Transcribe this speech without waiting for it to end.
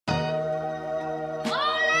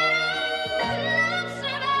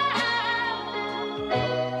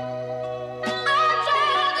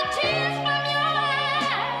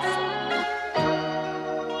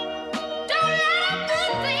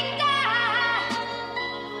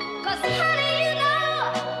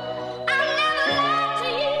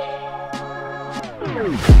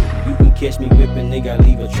You can catch me whipping, nigga,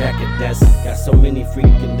 leave a track of dust. Got so many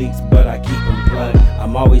freaking leaks, but I keep them plugged.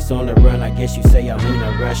 I'm always on the run, I guess you say I'm in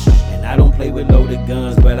a rush. And I don't play with loaded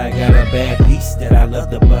guns, but I got a bad piece that I love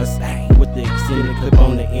to bust. With the extended clip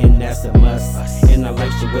on the end, that's a must. And I like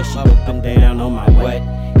the way she up and down on my butt.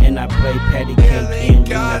 And I play patty cake and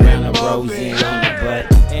ring around the rosy on the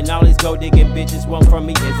butt. And all these gold digging bitches want from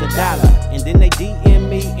me is $1. And then they DM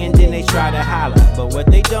me and then they try to holler. But what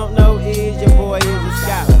they don't know is your boy is a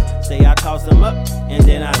scholar. Say I toss them up and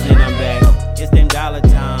then I send them back. It's them dollar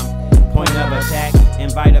time, point of attack.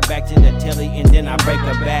 Invite her back to the telly and then I break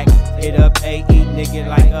her back. Hit up AE, nigga,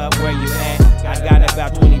 like up where you at. I got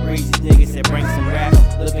about 20 breezes, niggas that bring some raps.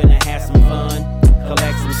 Looking to have some fun,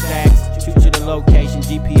 collect some stacks. Shoot to the location,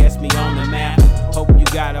 GPS me on the map. Hope you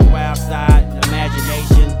got a wild side,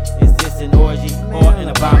 imagination. Is this an orgy or an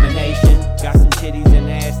abomination? Got some titties and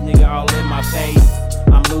ass, nigga, all in my face.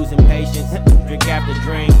 I'm losing patience, drink after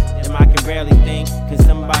drink, and I can barely think. Can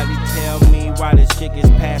somebody tell me why this chick is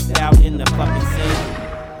passed out in the fucking sink?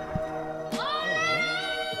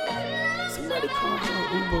 Somebody call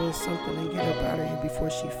her Uber or something and get up out of here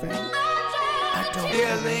before she faint. I don't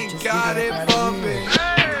Feeling got it bumping.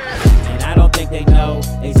 And I don't think they know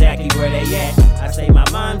exactly where they at. I say my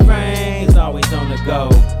mind frame is always on the go.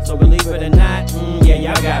 So believe it or not, yeah,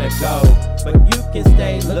 y'all gotta go. But you can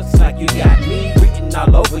stay, looks like you got me written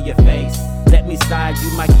all over your face. Let me slide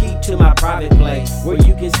you my key to my private place, where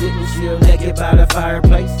you can sit and chill naked by the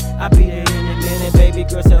fireplace. I'll be there in a minute, baby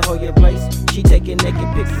girl, so hold your place. She taking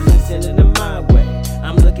naked pictures and sending them my way.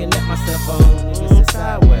 I'm looking at my cell phone, it's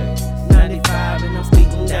sideways. 95 and I'm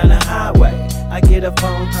speeding down the highway. I get a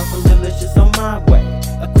phone call from Delicious on my way.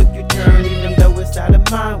 A quick U-turn even though it's out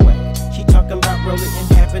of my way. She talking about rolling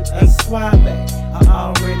and having a suave. I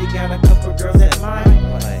already got a couple girls at my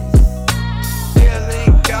place.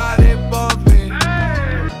 Feeling got it bumping.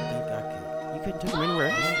 You couldn't take them anywhere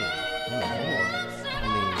else? I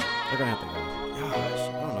mean, they're gonna have to go. Gosh,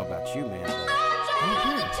 I don't know about you, man.